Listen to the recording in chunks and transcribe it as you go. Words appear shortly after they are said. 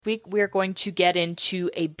week, we're going to get into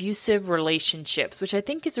abusive relationships, which I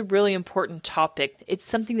think is a really important topic. It's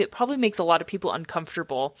something that probably makes a lot of people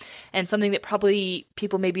uncomfortable and something that probably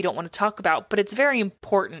people maybe don't want to talk about, but it's very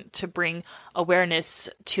important to bring awareness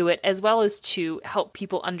to it, as well as to help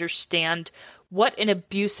people understand what an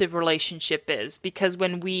abusive relationship is. Because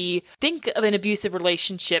when we think of an abusive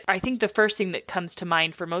relationship, I think the first thing that comes to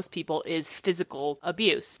mind for most people is physical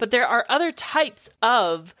abuse. But there are other types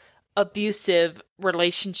of abusive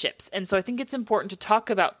relationships. And so I think it's important to talk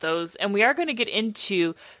about those. And we are going to get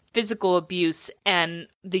into physical abuse and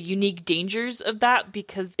the unique dangers of that,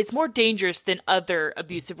 because it's more dangerous than other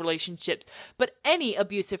abusive relationships. But any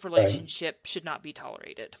abusive relationship should not be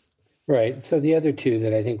tolerated. Right. So the other two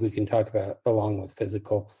that I think we can talk about along with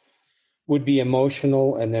physical would be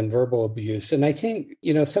emotional and then verbal abuse. And I think,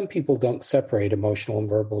 some people don't separate emotional and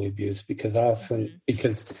verbal abuse because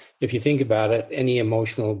if you think about it, any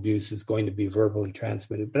emotional abuse is going to be verbally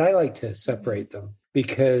transmitted. But I like to separate them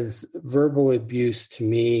because verbal abuse to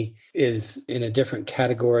me is in a different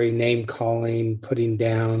category: name calling, putting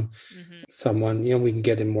down someone. We can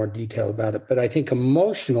get in more detail about it. But I think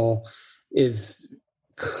emotional is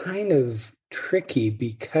kind of tricky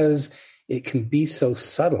because it can be so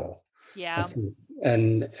subtle. Yeah.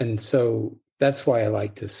 And so that's why I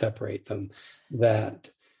like to separate them.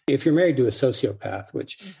 That if you're married to a sociopath,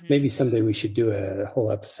 which maybe someday we should do a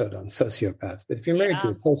whole episode on sociopaths, but if you're married to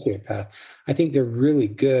a sociopath, I think they're really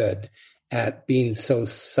good at being so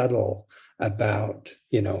subtle about,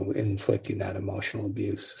 inflicting that emotional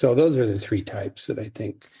abuse. So those are the three types that I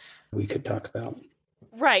think we could talk about.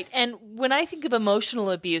 Right. And when I think of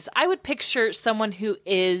emotional abuse, I would picture someone who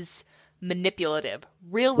is manipulative,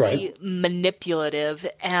 really manipulative.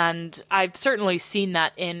 And I've certainly seen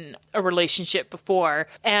that in a relationship before.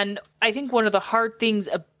 And I think one of the hard things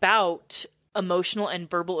about emotional and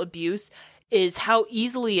verbal abuse is how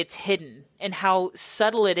easily it's hidden and how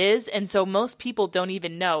subtle it is. And so most people don't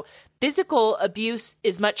even know. Physical abuse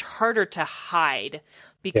is much harder to hide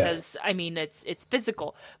because, it's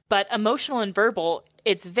physical. But emotional and verbal,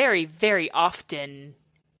 it's very, very often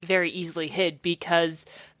very easily hid because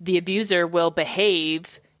the abuser will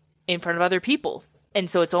behave in front of other people. And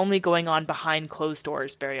so it's only going on behind closed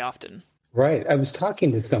doors very often. Right. I was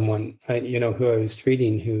talking to someone, who I was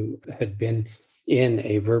treating who had been in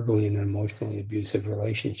a verbally and emotionally abusive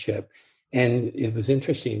relationship. And it was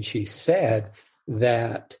interesting. She said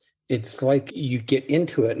that it's like you get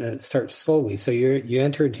into it and it starts slowly. So you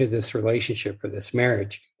enter into this relationship or this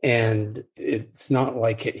marriage, and it's not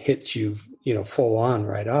like it hits you, full on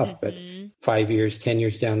right off. But 5 years, 10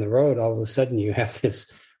 years down the road, all of a sudden you have this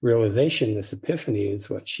realization, this epiphany is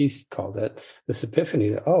what she called it, this epiphany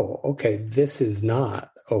that, oh, okay, this is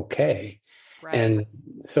not okay. Right. And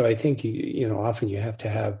so I think, often you have to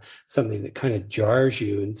have something that kind of jars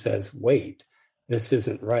you and says, wait, this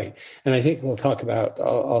isn't right. And I think we'll talk about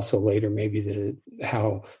also later maybe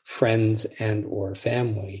how friends and or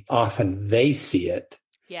family, often they see it.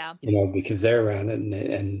 Yeah. Because they're around it,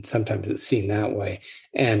 and sometimes it's seen that way.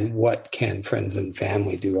 And what can friends and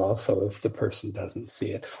family do also if the person doesn't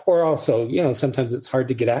see it? Or also, sometimes it's hard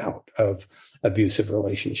to get out of abusive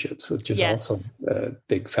relationships, which is also a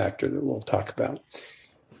big factor that we'll talk about.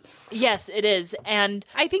 Yes, it is. And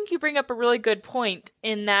I think you bring up a really good point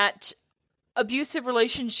in that abusive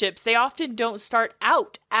relationships, they often don't start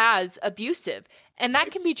out as abusive. And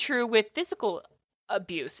that can be true with physical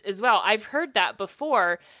abuse as well. I've heard that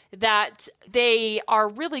before, that they are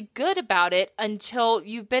really good about it until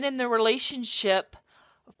you've been in the relationship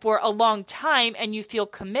for a long time and you feel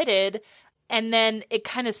committed, and then it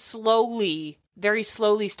kind of very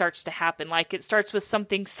slowly starts to happen. Like it starts with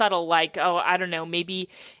something subtle, like, I don't know, maybe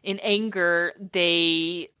in anger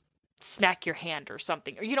they smack your hand or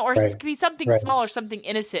something, or it could be something small or something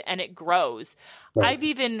innocent, and it grows. I've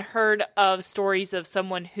even heard of stories of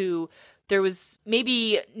someone who there was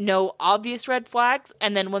maybe no obvious red flags,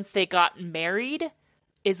 and then once they got married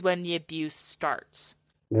is when the abuse starts.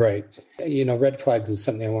 Right. Red flags is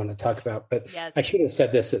something I want to talk about, but I should have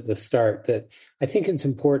said this at the start, that I think it's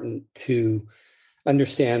important to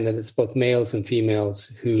understand that it's both males and females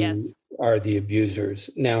who are the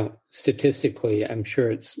abusers. Now, statistically, I'm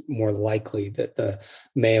sure it's more likely that the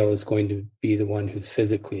male is going to be the one who's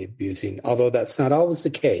physically abusing, although that's not always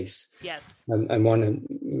the case. Yes. I want to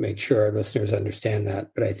make sure our listeners understand that,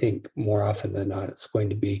 but I think more often than not, it's going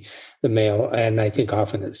to be the male. And I think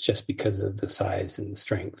often it's just because of the size and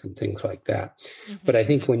strength and things like that. But I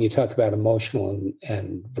think when you talk about emotional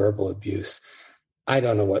and verbal abuse, I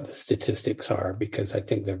don't know what the statistics are because I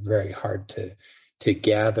think they're very hard to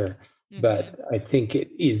gather. But I think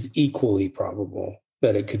it is equally probable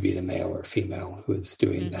but it could be the male or female who is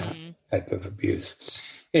doing that Mm-hmm. type of abuse.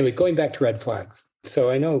 Anyway, going back to red flags.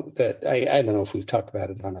 So I know that I don't know if we've talked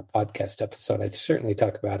about it on a podcast episode. I certainly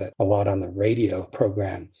talk about it a lot on the radio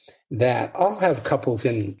program, that I'll have couples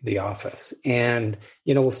in the office and,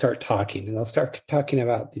 we'll start talking and they'll start talking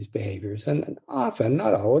about these behaviors. And often,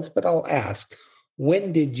 not always, but I'll ask,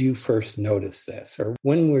 when did you first notice this? Or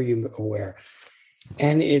when were you aware?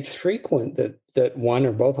 And it's frequent that one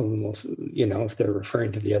or both of them will, if they're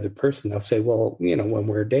referring to the other person, they'll say, well, when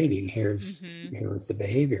we're dating, here's the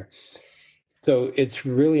behavior. So it's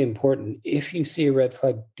really important. If you see a red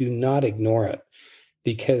flag, do not ignore it,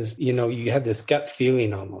 because, you have this gut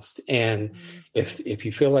feeling almost. And if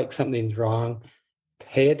you feel like something's wrong,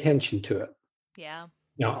 pay attention to it. Yeah.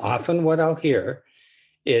 Now, often what I'll hear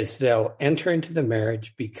is they'll enter into the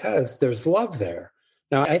marriage because there's love there.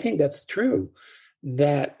 Now, I think that's true.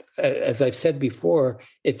 That, as I've said before,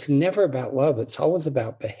 it's never about love. It's always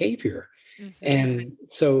about behavior. And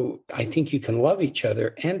so I think you can love each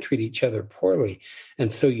other and treat each other poorly.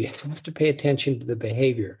 And so you have to pay attention to the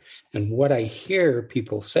behavior. And what I hear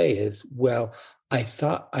people say is, well, I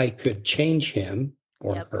thought I could change him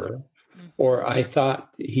or her, or I thought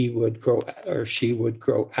he would grow or she would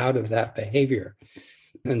grow out of that behavior.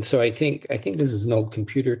 And so I think this is an old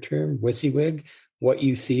computer term, WYSIWYG. What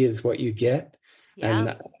you see is what you get. Yeah.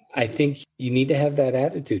 And I think you need to have that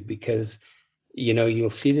attitude, because you'll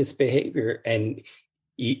see this behavior and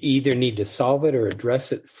you either need to solve it or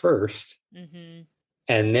address it first,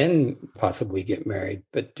 and then possibly get married.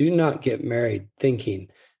 But do not get married thinking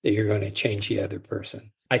that you're going to change the other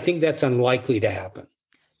person. I think that's unlikely to happen.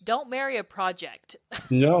 Don't marry a project.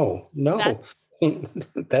 No.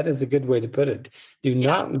 That is a good way to put it. Do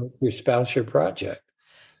not make your spouse your project.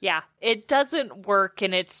 Yeah, it doesn't work,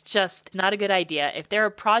 and it's just not a good idea. If they're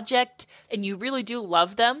a project and you really do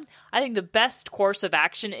love them, I think the best course of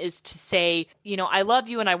action is to say, I love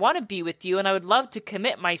you and I want to be with you and I would love to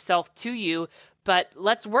commit myself to you, but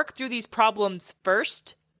let's work through these problems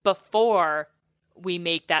first before we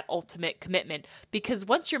make that ultimate commitment. Because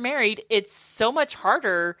once you're married, it's so much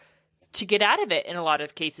harder to get out of it in a lot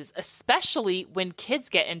of cases, especially when kids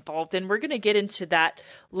get involved. And we're going to get into that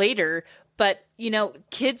later. But,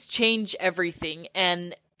 kids change everything.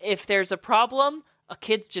 And if there's a problem, a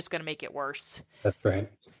kid's just going to make it worse. That's right.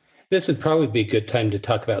 This would probably be a good time to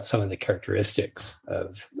talk about some of the characteristics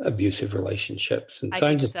of abusive relationships. And so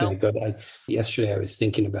I'm just going to go yesterday I was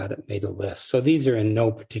thinking about it, made a list. So these are in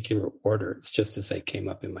no particular order. It's just as they came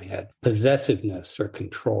up in my head. Possessiveness or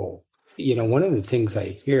control. One of the things I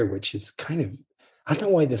hear, which is kind of, I don't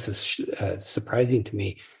know why this is surprising to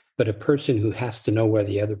me, but a person who has to know where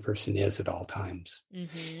the other person is at all times.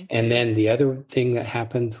 And then the other thing that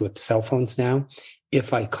happens with cell phones now,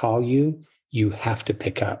 if I call you, you have to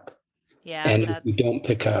pick up. Yeah, and if you don't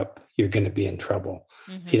pick up, you're going to be in trouble.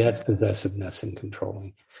 See, that's possessiveness and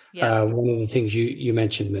controlling. Yeah. One of the things you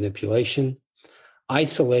mentioned, manipulation.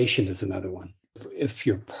 Isolation is another one. If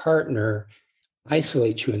your partner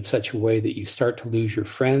isolates you in such a way that you start to lose your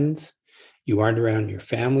friends, you aren't around your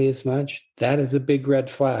family as much, that is a big red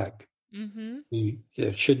flag.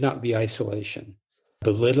 There should not be isolation.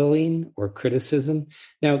 Belittling or criticism.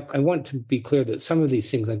 Now, I want to be clear that some of these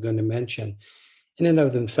things I'm going to mention in and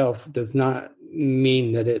of themselves does not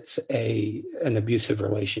mean that it's an abusive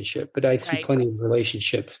relationship, but I see plenty of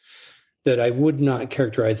relationships that I would not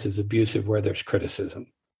characterize as abusive where there's criticism.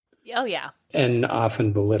 Oh, yeah. And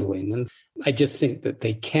often belittling. And I just think that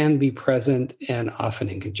they can be present and often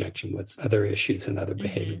in conjunction with other issues and other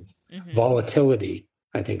behaviors. Volatility,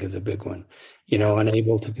 I think, is a big one.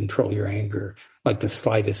 Unable to control your anger, like the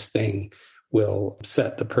slightest thing will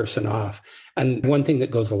set the person off. And one thing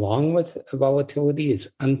that goes along with volatility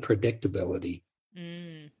is unpredictability.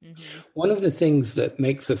 One of the things that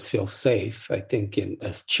makes us feel safe, I think,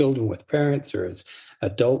 as children with parents or as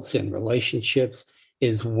adults in relationships,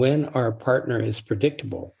 is when our partner is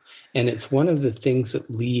predictable. And it's one of the things that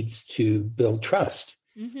leads to build trust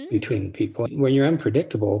between people. When you're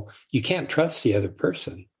unpredictable, you can't trust the other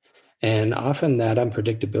person. And often that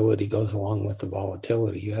unpredictability goes along with the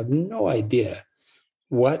volatility. You have no idea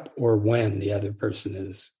what or when the other person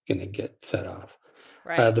is going to get set off.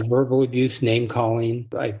 Right. The verbal abuse, name calling,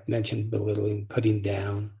 I mentioned belittling, putting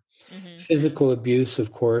down. Physical abuse,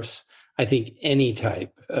 of course. I think any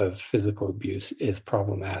type of physical abuse is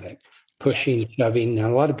problematic. Pushing, shoving. Now,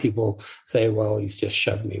 a lot of people say, well, he's just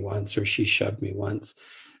shoved me once or she shoved me once.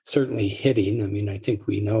 Certainly hitting. I mean, I think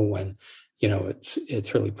we know when,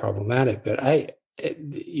 it's really problematic. But I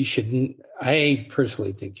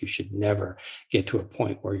personally think you should never get to a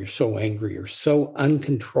point where you're so angry or so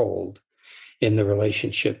uncontrolled in the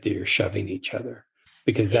relationship that you're shoving each other.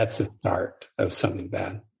 because that's the start of something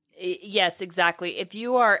bad. Yes, exactly. If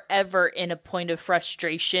you are ever in a point of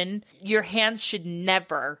frustration, your hands should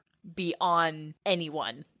never be on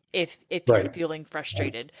anyone if you're Right. feeling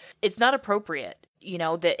frustrated. It's not appropriate,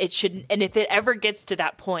 that it shouldn't. And if it ever gets to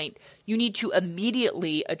that point, you need to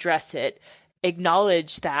immediately address it,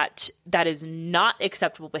 acknowledge that that is not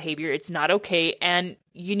acceptable behavior. It's not okay. And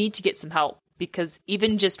you need to get some help, because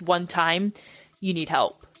even just one time, you need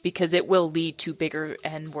help, because it will lead to bigger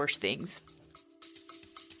and worse things.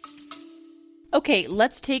 Okay,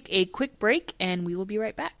 let's take a quick break and we will be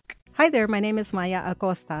right back. Hi there, my name is Maya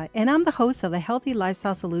Acosta, and I'm the host of the Healthy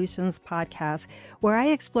Lifestyle Solutions podcast, where I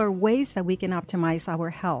explore ways that we can optimize our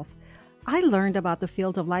health. I learned about the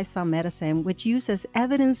field of lifestyle medicine, which uses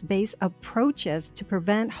evidence-based approaches to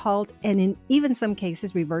prevent, halt, and in even some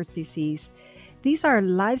cases, reverse disease. These are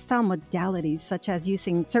lifestyle modalities, such as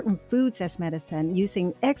using certain foods as medicine,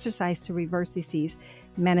 using exercise to reverse disease,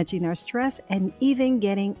 managing our stress, and even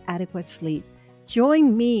getting adequate sleep.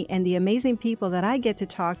 Join me and the amazing people that I get to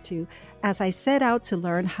talk to as I set out to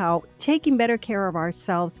learn how taking better care of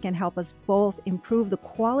ourselves can help us both improve the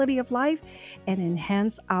quality of life and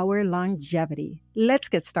enhance our longevity. Let's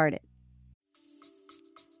get started.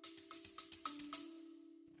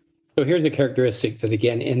 So here's a characteristic that,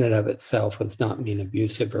 again, in and of itself does not mean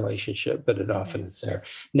abusive relationship, but it often is there.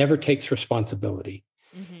 Never takes responsibility.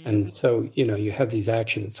 Mm-hmm. And so, you have these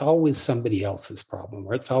actions. It's always somebody else's problem,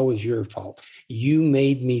 or it's always your fault. You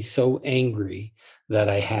made me so angry that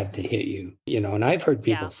I had to hit you, and I've heard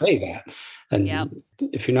people say that. And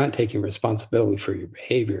if you're not taking responsibility for your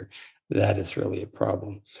behavior, that is really a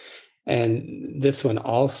problem. And this one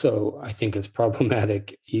also, I think, is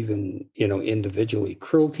problematic, even, individually.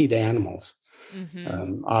 Cruelty to animals.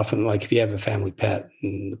 Mm-hmm. Often, like if you have a family pet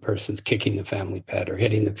and the person's kicking the family pet or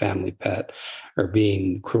hitting the family pet or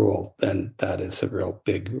being cruel, then that is a real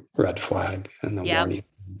big red flag and a warning.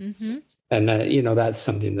 Mm-hmm. And, that's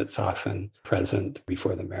something that's often present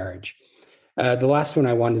before the marriage. The last one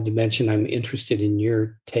I wanted to mention, I'm interested in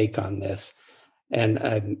your take on this. And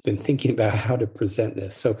I've been thinking about how to present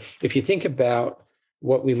this. So if you think about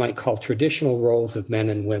what we might call traditional roles of men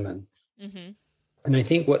and women, mm-hmm. and I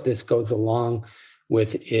think what this goes along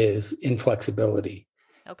with is inflexibility.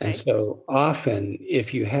 Okay. And so often,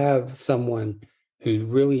 if you have someone who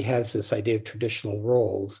really has this idea of traditional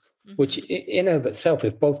roles, mm-hmm. which in and of itself,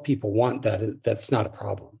 if both people want that, that's not a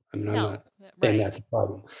problem. I mean, I'm not saying that's a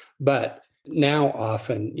problem. But now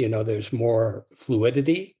often, there's more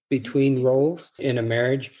fluidity between mm-hmm. roles in a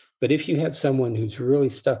marriage. But if you have someone who's really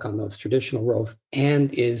stuck on those traditional roles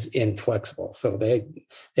and is inflexible, so they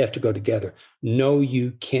have to go together. No,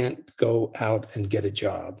 you can't go out and get a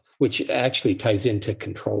job, which actually ties into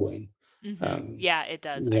controlling. Mm-hmm. It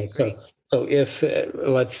does. I agree. So if,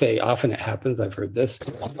 let's say, often it happens, I've heard this,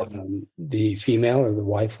 the female or the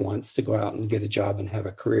wife wants to go out and get a job and have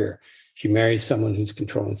a career. She marries someone who's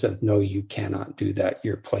controlling and says, no, you cannot do that.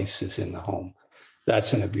 Your place is in the home.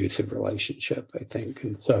 That's an abusive relationship, I think.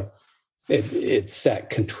 And so it's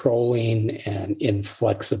that controlling and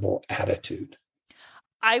inflexible attitude.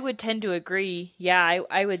 I would tend to agree. Yeah,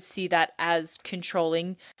 I would see that as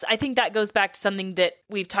controlling. I think that goes back to something that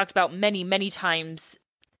we've talked about many, many times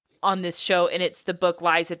on this show, and it's the book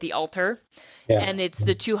Lies at the Altar. Yeah. And it's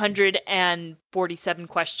the 247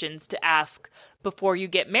 questions to ask before you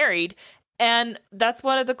get married. And that's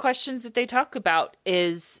one of the questions that they talk about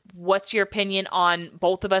is, what's your opinion on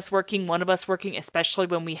both of us working, one of us working, especially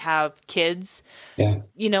when we have kids? Yeah.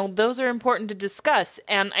 Those are important to discuss.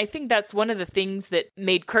 And I think that's one of the things that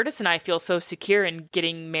made Curtis and I feel so secure in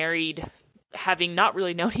getting married, having not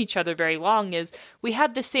really known each other very long, is we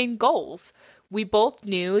had the same goals. We both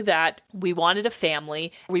knew that we wanted a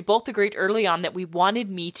family. We both agreed early on that we wanted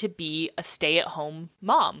me to be a stay-at-home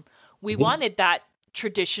mom. We mm-hmm. wanted that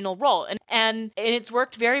traditional role. And it's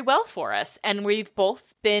worked very well for us. And we've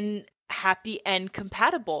both been happy and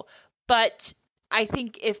compatible. But I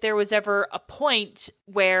think if there was ever a point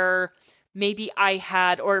where maybe I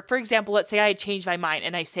had, or for example, let's say I had changed my mind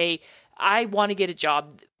and I say, I want to get a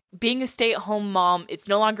job. Being a stay-at-home mom, it's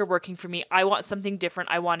no longer working for me. I want something different.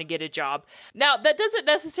 I want to get a job. Now, that doesn't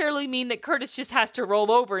necessarily mean that Curtis just has to roll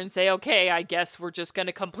over and say, okay, I guess we're just going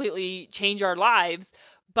to completely change our lives.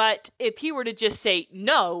 But if he were to just say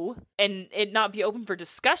no and it not be open for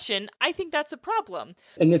discussion, I think that's a problem.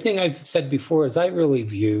 And the thing I've said before is I really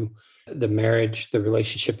view the marriage, the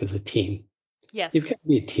relationship as a team. Yes. You've got to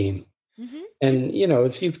be a team. Mm-hmm. And,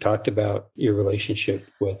 as you've talked about your relationship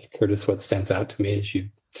with Curtis, what stands out to me is you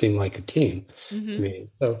seem like a team. Mm-hmm. I mean,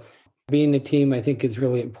 so Being a team, I think, is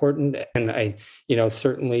really important. And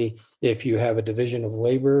certainly if you have a division of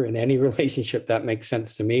labor in any relationship, that makes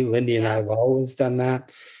sense to me. Lindy and I have always done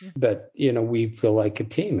that. But, we feel like a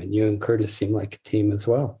team, and you and Curtis seem like a team as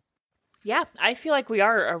well. Yeah, I feel like we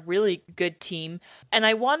are a really good team. And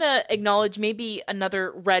I want to acknowledge maybe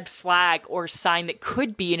another red flag or sign that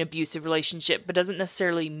could be an abusive relationship, but doesn't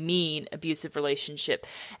necessarily mean abusive relationship.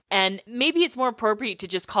 And maybe it's more appropriate to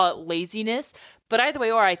just call it laziness. But either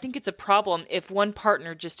way, or I think it's a problem if one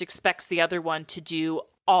partner just expects the other one to do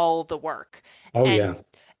all the work.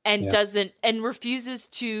 And refuses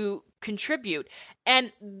to contribute.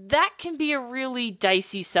 And that can be a really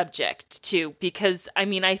dicey subject too, because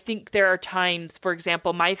I think there are times, for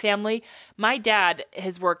example, my family, my dad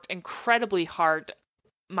has worked incredibly hard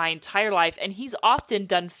my entire life, and he's often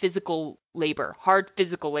done hard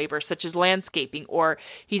physical labor, such as landscaping, or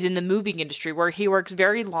he's in the moving industry where he works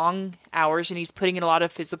very long hours and he's putting in a lot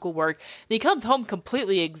of physical work, and he comes home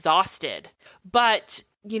completely exhausted. But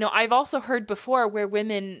I've also heard before where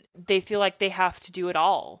women, they feel like they have to do it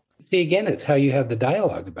all. See, again, it's how you have the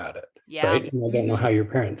dialogue about it. Yeah. Right. And I don't know how your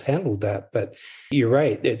parents handled that, but you're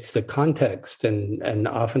right. It's the context. And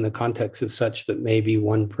often the context is such that maybe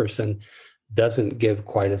one person doesn't give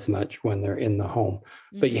quite as much when they're in the home.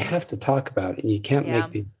 But you have to talk about it, and you can't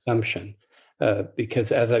make the assumption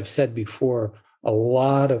because, as I've said before, a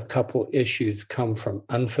lot of couple issues come from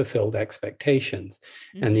unfulfilled expectations.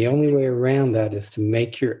 And the only way around that is to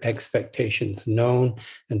make your expectations known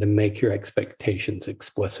and to make your expectations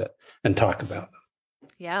explicit and talk about them.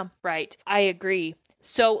 Yeah, right. I agree.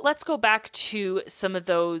 So let's go back to some of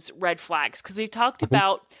those red flags, because we've talked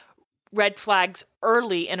about red flags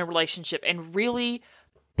early in a relationship and really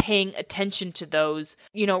paying attention to those.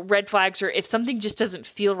 Red flags are if something just doesn't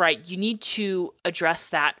feel right, you need to address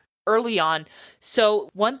that early on. So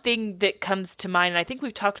one thing that comes to mind, and I think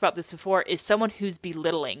we've talked about this before, is someone who's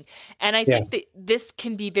belittling. And I think that this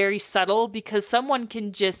can be very subtle, because someone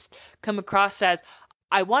can just come across as,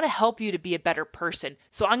 I want to help you to be a better person,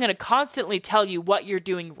 so I'm going to constantly tell you what you're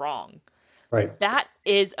doing wrong. Right. That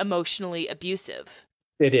is emotionally abusive.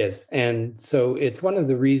 It is. And so it's one of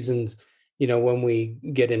the reasons, when we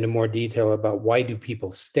get into more detail about why do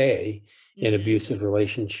people stay in abusive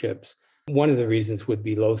relationships, one of the reasons would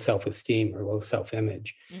be low self-esteem or low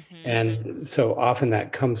self-image. And so often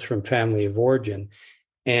that comes from family of origin.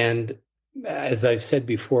 And as I've said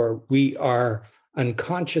before, we are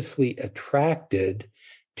unconsciously attracted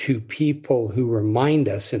to people who remind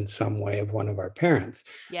us in some way of one of our parents.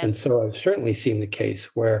 Yes. And so I've certainly seen the case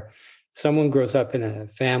where someone grows up in a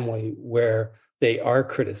family where they are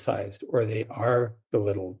criticized or they are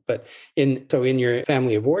belittled. But in your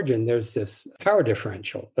family of origin, there's this power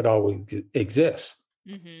differential that always exists.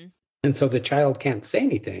 And so the child can't say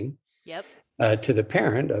anything to the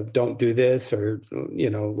parent of don't do this, or,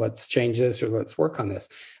 let's change this, or let's work on this.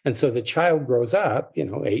 And so the child grows up,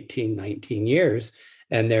 18, 19 years,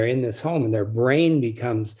 and they're in this home, and their brain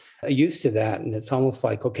becomes used to that. And it's almost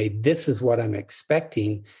like, okay, this is what I'm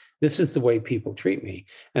expecting. This is the way people treat me.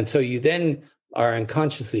 And so you then are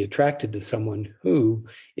unconsciously attracted to someone who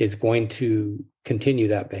is going to continue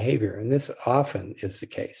that behavior. And this often is the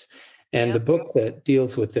case. And the book that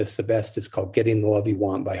deals with this the best is called Getting the Love You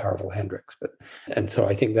Want by Harville Hendrix. And so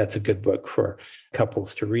I think that's a good book for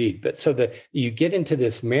couples to read. But so that you get into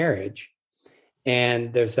this marriage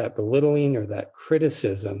and there's that belittling or that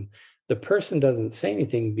criticism, the person doesn't say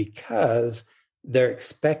anything because they're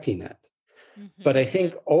expecting it. But I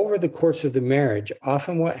think over the course of the marriage,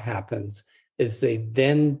 often what happens is they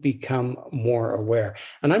then become more aware.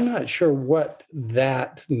 And I'm not sure what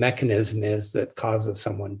that mechanism is that causes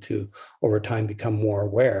someone to, over time, become more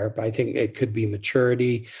aware. But I think it could be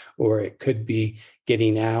maturity, or it could be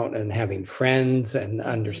getting out and having friends and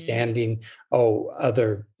understanding,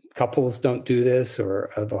 other couples don't do this,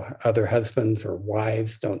 or other husbands or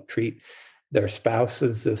wives don't treat their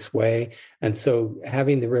spouses this way. And so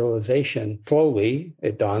having the realization, slowly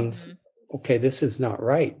it dawns, okay, this is not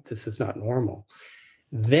right. This is not normal.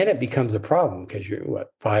 Then it becomes a problem because you're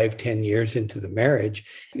 5-10 years into the marriage.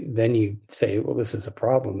 Then you say, well, this is a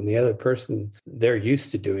problem. And the other person, they're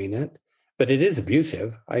used to doing it, but it is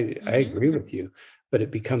abusive. I agree with you, but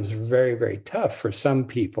it becomes very, very tough for some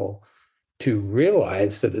people to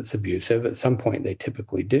realize that it's abusive. At some point they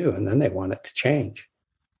typically do, and then they want it to change.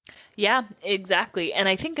 Yeah, exactly. And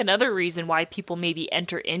I think another reason why people maybe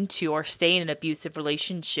enter into or stay in an abusive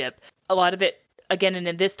relationship, a lot of it, again,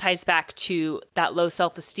 and this ties back to that low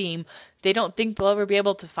self-esteem, they don't think they'll ever be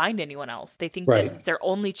able to find anyone else. They think that it's their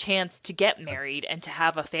only chance to get married and to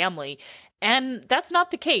have a family. And that's not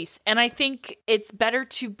the case. And I think it's better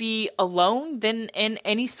to be alone than in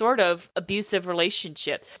any sort of abusive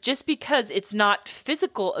relationship. Just because it's not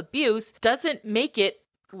physical abuse doesn't make it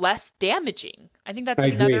less damaging. I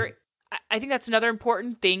agree. I think that's another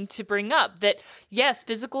important thing to bring up, that yes,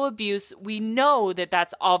 physical abuse, we know that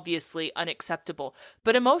that's obviously unacceptable,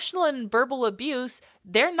 but emotional and verbal abuse,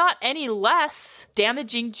 they're not any less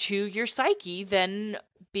damaging to your psyche than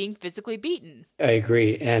being physically beaten. I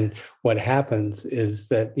agree. And what happens is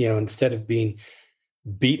that, instead of being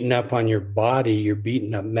beaten up on your body, you're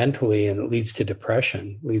beaten up mentally, and it leads to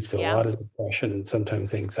depression, leads to a Yeah. lot of depression and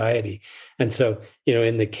sometimes anxiety. And so,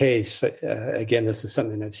 in the case, again, this is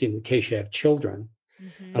something I've seen in the case you have children,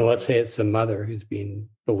 and let's say it's the mother who's being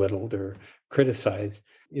belittled or criticized.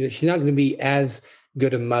 She's not going to be as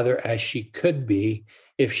good a mother as she could be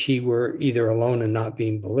if she were either alone and not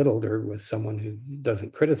being belittled or with someone who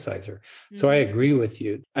doesn't criticize her. So I agree with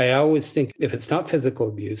you. I always think if it's not physical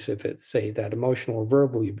abuse, if it's, say, that emotional or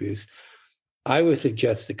verbal abuse, I would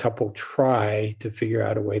suggest the couple try to figure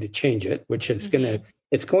out a way to change it, which is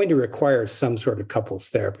it's going to require some sort of couples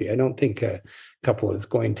therapy. I don't think a couple is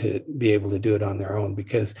going to be able to do it on their own,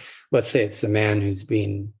 because let's say it's the man who's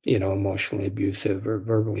being, emotionally abusive or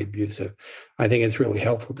verbally abusive. I think it's really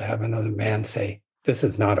helpful to have another man say, this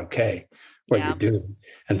is not okay, what you're doing.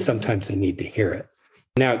 And sometimes they need to hear it.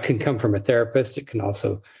 Now, it can come from a therapist. It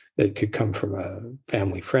could come from a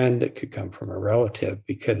family friend. It could come from a relative,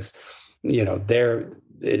 because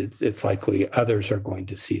it's likely others are going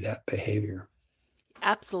to see that behavior.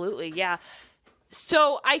 Absolutely, yeah.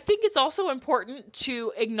 So I think it's also important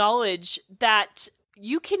to acknowledge that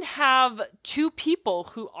you can have two people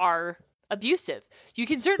who are abusive. You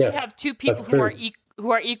can certainly have two people who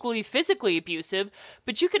are equally physically abusive,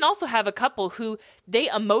 but you can also have a couple who they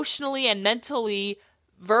emotionally and mentally,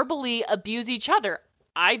 verbally abuse each other.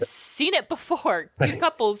 I've seen it before. Two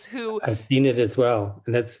couples who... I've seen it as well,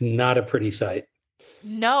 and that's not a pretty sight.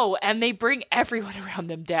 No, and they bring everyone around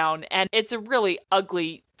them down, and it's a really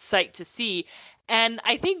ugly sight to see. And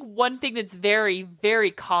I think one thing that's very, very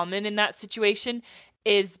common in that situation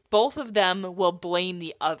is both of them will blame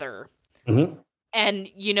the other. Mm-hmm. And,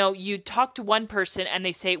 you talk to one person and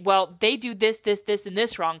they say, well, they do this, this, this, and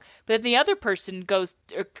this wrong. But then the other person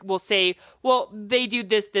will say, well, they do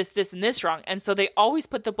this, this, this, and this wrong. And so they always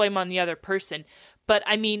put the blame on the other person. But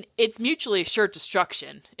I mean, it's mutually assured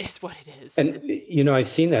destruction is what it is. And, I've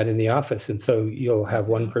seen that in the office. And so you'll have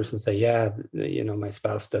one person say, yeah, my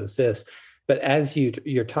spouse does this. But as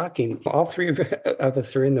you're talking, all three of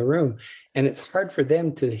us are in the room, and it's hard for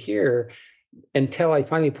them to hear until I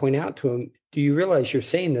finally point out to them, do you realize you're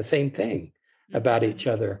saying the same thing about each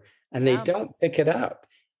other? And they don't pick it up,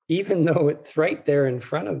 even though it's right there in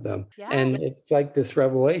front of them. Yeah. And it's like this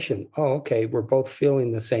revelation. Oh, okay, we're both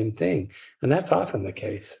feeling the same thing. And that's often the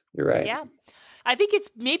case. You're right. Yeah. I think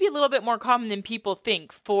it's maybe a little bit more common than people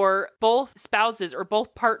think for both spouses or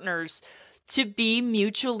both partners to be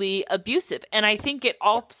mutually abusive. And I think it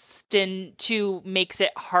often too makes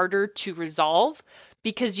it harder to resolve,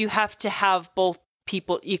 because you have to have both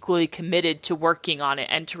people equally committed to working on it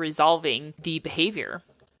and to resolving the behavior.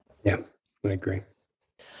 Yeah, I agree.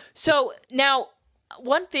 So now,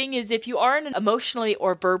 one thing is, if you are in an emotionally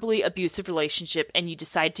or verbally abusive relationship and you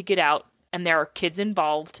decide to get out and there are kids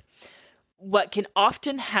involved, what can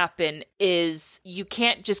often happen is you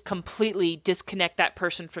can't just completely disconnect that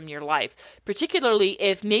person from your life, particularly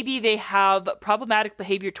if maybe they have problematic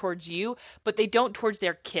behavior towards you, but they don't towards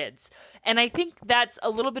their kids. And I think that's a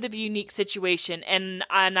little bit of a unique situation. And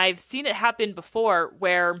I've seen it happen before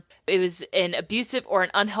where it was an abusive or an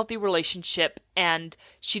unhealthy relationship and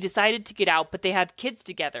she decided to get out, but they have kids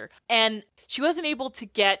together. And she wasn't able to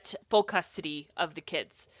get full custody of the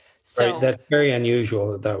kids. So, right. That's very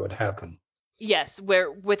unusual that would happen. Yes,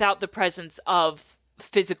 where without the presence of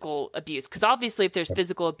physical abuse. Because obviously if there's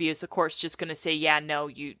physical abuse, the court's just going to say, yeah, no,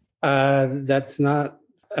 you... That's not...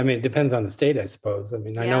 I mean, it depends on the state, I suppose. I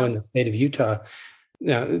mean, I know in the state of Utah,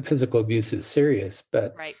 now physical abuse is serious,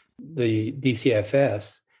 but the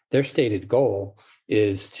DCFS, their stated goal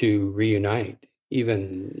is to reunite,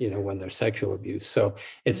 even, when there's sexual abuse. So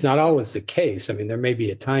it's not always the case. I mean, there may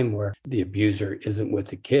be a time where the abuser isn't with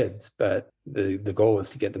the kids, but the goal is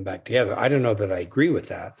to get them back together. I don't know that I agree with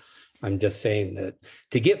that. I'm just saying that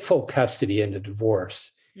to get full custody in a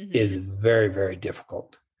divorce is very, very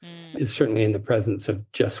difficult. It's certainly in the presence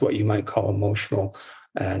of just what you might call emotional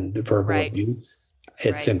and verbal abuse.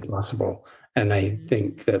 It's impossible. And I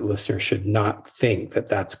think that listeners should not think that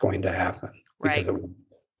that's going to happen.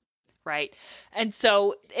 Right. And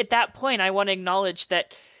so at that point, I want to acknowledge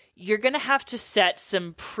that, you're going to have to set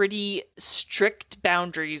some pretty strict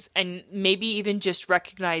boundaries and maybe even just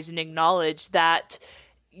recognize and acknowledge that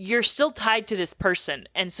you're still tied to this person.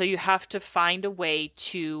 And so you have to find a way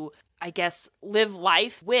to, I guess, live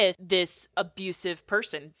life with this abusive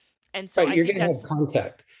person. And so Right, I you're think going to have that's,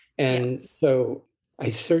 contact. yeah, And so I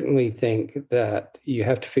certainly think that you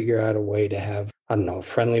have to figure out a way to have, I don't know, a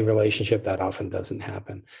friendly relationship. That often doesn't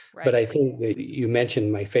happen. But right. I think that you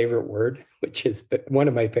mentioned my favorite word, which is one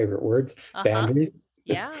of my favorite words, Uh-huh. boundaries.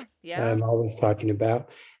 Yeah, yeah. I'm always talking about.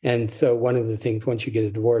 And so one of the things, once you get a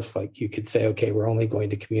divorce, like you could say, okay, we're only going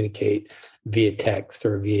to communicate via text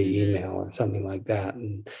or via Mm-hmm. email or something like that,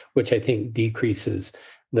 and which I think decreases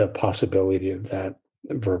the possibility of that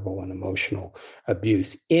verbal and emotional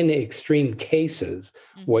abuse. In extreme cases,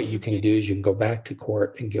 what you Mm-hmm. can do is you can go back to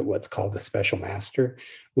court and get what's called a special master,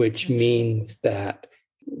 which Mm-hmm. means that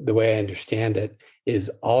the way I understand it is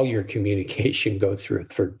all your communication goes through a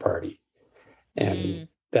third party. And Mm.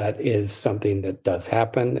 that is something that does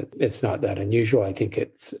happen. It's not that unusual. I think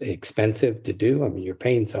it's expensive to do. I mean, you're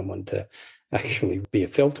paying someone to actually be a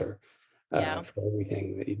filter Yeah. for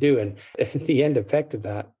everything that you do. And the end effect of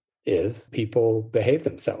that is people behave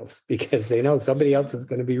themselves because they know somebody else Mm-hmm. is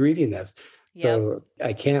going to be reading this. Yep. So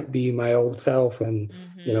I can't be my old self and,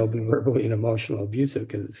 Mm-hmm. be verbally and emotional abusive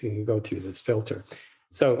because it's going to go through this filter.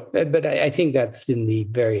 So, but I think that's in the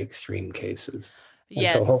very extreme cases. And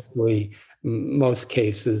so Yes. hopefully most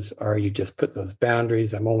cases are you just put those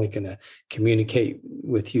boundaries. I'm only going to communicate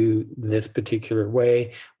with you this particular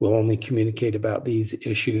way. We'll only communicate about these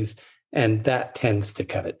issues. And that tends to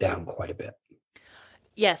cut it down quite a bit.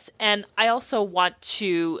 Yes, and I also want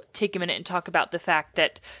to take a minute and talk about the fact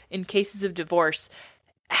that in cases of divorce,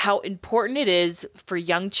 how important it is for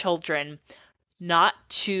young children not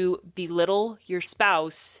to belittle your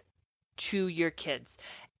spouse to your kids.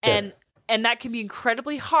 Yes. And that can be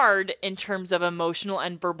incredibly hard in terms of emotional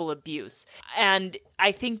and verbal abuse. And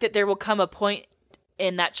I think that there will come a point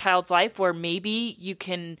in that child's life where maybe you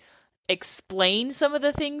can explain some of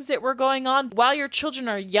the things that were going on while your children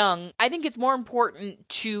are young. I think it's more important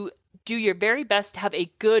to do your very best to have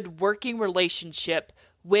a good working relationship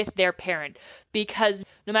with their parent, because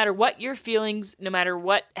no matter what your feelings, no matter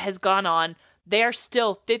what has gone on, they are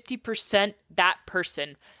still 50% that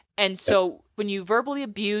person. And so when you verbally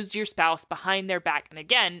abuse your spouse behind their back, and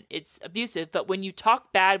again, it's abusive, but when you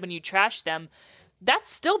talk bad, when you trash them,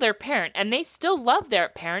 that's still their parent, and they still love their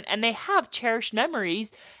parent, and they have cherished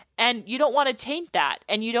memories, and you don't want to taint that,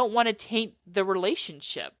 and you don't want to taint the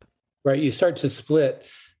relationship. Right. You start to split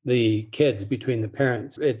the kids between the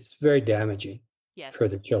parents. It's very damaging for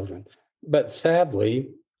the Yes. children. But sadly,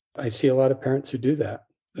 I see a lot of parents who do that.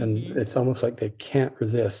 And Mm-hmm. it's almost like they can't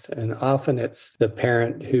resist. And often it's the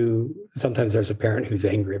parent who, sometimes there's a parent who's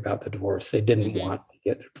angry about the divorce. They didn't Mm-hmm. want to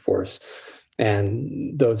get a divorce.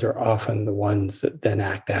 And those are often the ones that then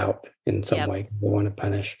act out in some Yep. way. They want to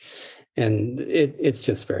punish. And it's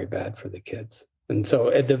just very bad for the kids. And so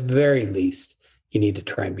at the very least, you need to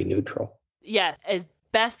try and be neutral. Yeah, as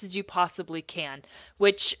best as you possibly can,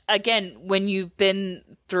 which again, when you've been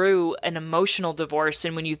through an emotional divorce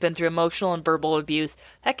and when you've been through emotional and verbal abuse,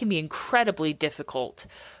 that can be incredibly difficult.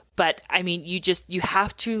 But I mean, you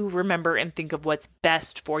have to remember and think of what's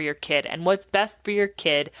best for your kid. And what's best for your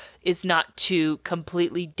kid is not to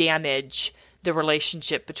completely damage the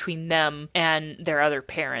relationship between them and their other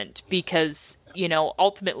parent, because,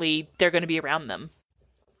 ultimately they're going to be around them.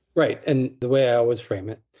 Right. And the way I always frame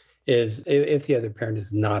it is if the other parent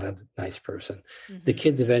is not a nice person, the Mm-hmm.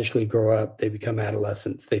 kids eventually grow up, they become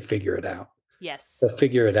adolescents, they figure it out. Yes. They'll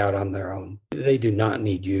figure it out on their own. They do not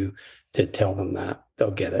need you to tell them that.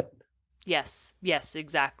 They'll get it. Yes,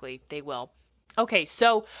 exactly. They will. Okay,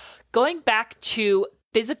 so going back to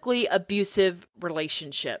physically abusive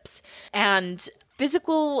relationships and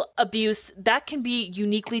physical abuse, that can be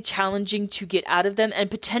uniquely challenging to get out of them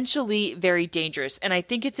and potentially very dangerous. And I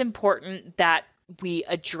think it's important that we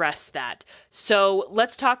address that. So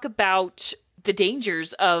let's talk about the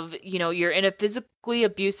dangers of, you're in a physically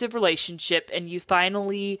abusive relationship and you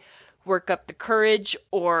finally work up the courage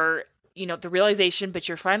or the realization, but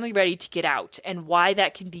you're finally ready to get out, and why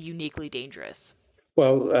that can be uniquely dangerous.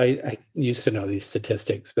 Well, I used to know these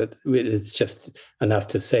statistics, but it's just enough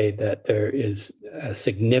to say that there is a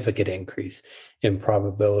significant increase in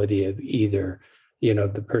probability of either,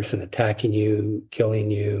 the person attacking you,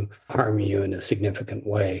 killing you, harming you in a significant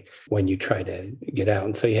way when you try to get out.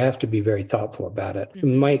 And so you have to be very thoughtful about it.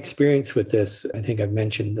 Mm-hmm. My experience with this, I think I've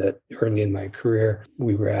mentioned that early in my career,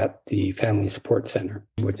 we were at the Family Support Center,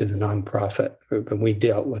 which is a nonprofit group, and we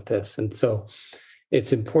dealt with this. And so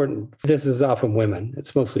it's important. This is often women.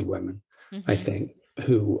 It's mostly women, Mm-hmm. I think,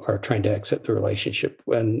 who are trying to exit the relationship,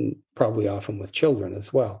 and probably often with children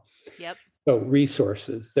as well. Yep. So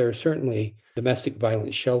resources, there are certainly domestic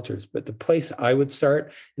violence shelters, but the place I would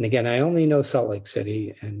start, and again, I only know Salt Lake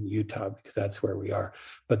City and Utah because that's where we are,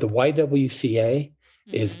 but the YWCA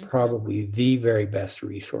is probably the very best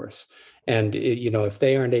resource. And, if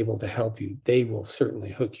they aren't able to help you, they will certainly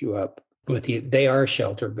hook you up with you. They are a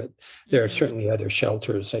shelter, but there are certainly other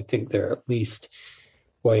shelters. I think there are at least,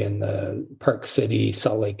 in the Park City,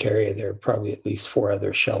 Salt Lake area, there are probably at least 4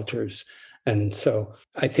 other shelters. And so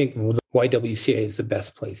I think the YWCA is the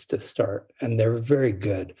best place to start. And they're very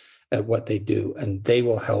good at what they do. And they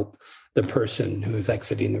will help the person who is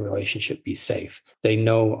exiting the relationship be safe. They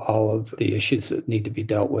know all of the issues that need to be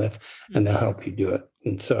dealt with, and they'll help you do it.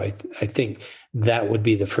 And so I think that would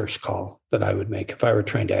be the first call that I would make if I were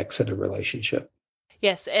trying to exit a relationship.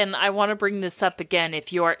 Yes, and I want to bring this up again.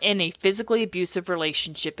 If you are in a physically abusive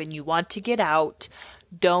relationship and you want to get out,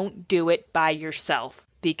 don't do it by yourself,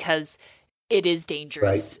 because it is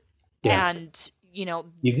dangerous. Right. Yeah. And,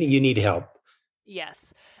 you need help.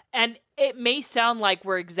 Yes. And it may sound like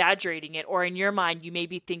we're exaggerating it, or in your mind, you may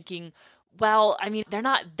be thinking, well, I mean, they're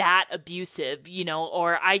not that abusive,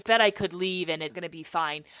 or I bet I could leave and it's going to be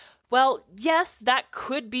fine. Well, yes, that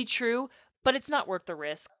could be true, but it's not worth the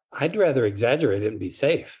risk. I'd rather exaggerate it and be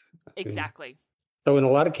safe. Exactly. So in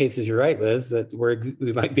a lot of cases, you're right, Liz, that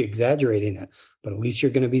we might be exaggerating it, but at least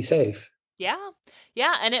you're going to be safe. Yeah.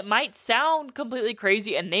 Yeah. And it might sound completely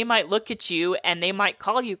crazy, and they might look at you and they might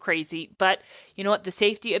call you crazy. But you know what? The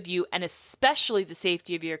safety of you, and especially the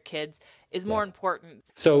safety of your kids, is more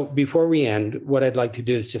important. So before we end, what I'd like to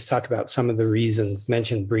do is just talk about some of the reasons,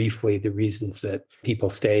 mention briefly the reasons that people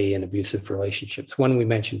stay in abusive relationships. One we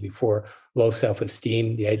mentioned before, low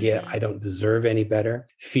self-esteem, the idea I don't deserve any better.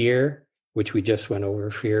 Fear, which we just went over,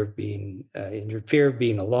 fear of being injured, fear of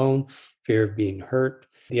being alone, fear of being hurt.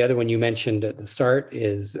 The other one you mentioned at the start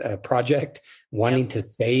is a project, wanting to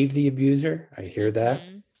save the abuser. I hear that.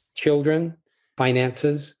 Children,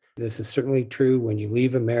 finances. This is certainly true. When you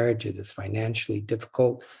leave a marriage, it is financially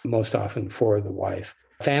difficult, most often for the wife.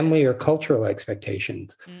 Family or cultural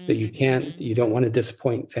expectations that you don't want to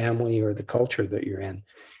disappoint family or the culture that you're in.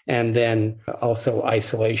 And then also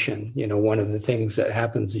isolation. One of the things that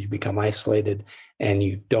happens is you become isolated and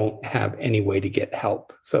you don't have any way to get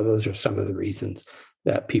help. So those are some of the reasons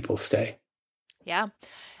that people stay. Yeah.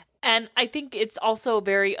 And I think it's also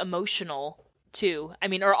very emotional too. I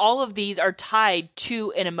mean, or all of these are tied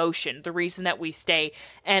to an emotion, the reason that we stay.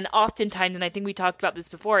 And oftentimes, and I think we talked about this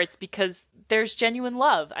before, it's because there's genuine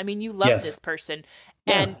love. I mean, you love this person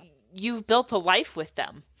and you've built a life with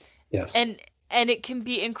them. Yes. And it can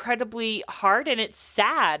be incredibly hard, and it's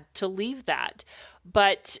sad to leave that,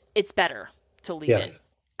 but it's better to leave it.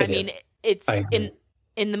 I mean, it's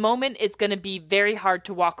in the moment, it's going to be very hard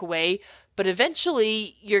to walk away, but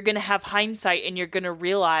eventually you're going to have hindsight and you're going to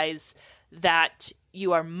realize that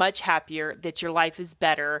you are much happier, that your life is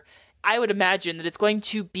better. I would imagine that it's going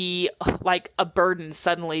to be like a burden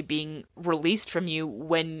suddenly being released from you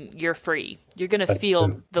when you're free. You're going to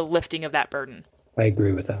feel the lifting of that burden. I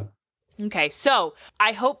agree with that. Okay, so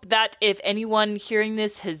I hope that if anyone hearing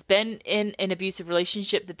this has been in an abusive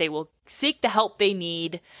relationship, that they will seek the help they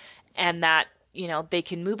need, and that they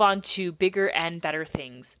can move on to bigger and better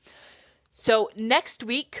things. So next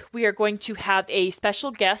week, we are going to have a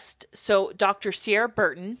special guest. So Dr. Sierra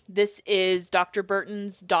Burton, this is Dr.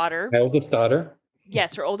 Burton's daughter. My oldest daughter.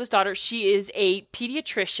 Yes, her oldest daughter. She is a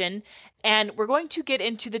pediatrician, and we're going to get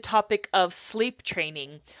into the topic of sleep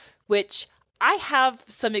training, which I have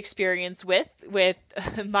some experience with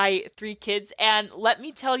my 3 kids. And let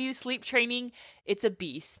me tell you, sleep training, it's a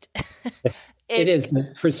beast. It is.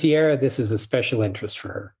 For Sierra, this is a special interest for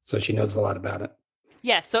her, so she knows a lot about it.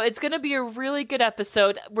 Yes, so it's going to be a really good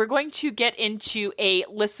episode. We're going to get into a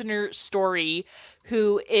listener story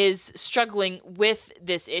who is struggling with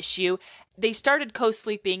this issue. They started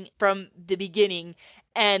co-sleeping from the beginning,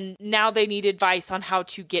 and now they need advice on how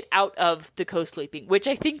to get out of the co-sleeping, which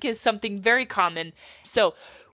I think is something very common. So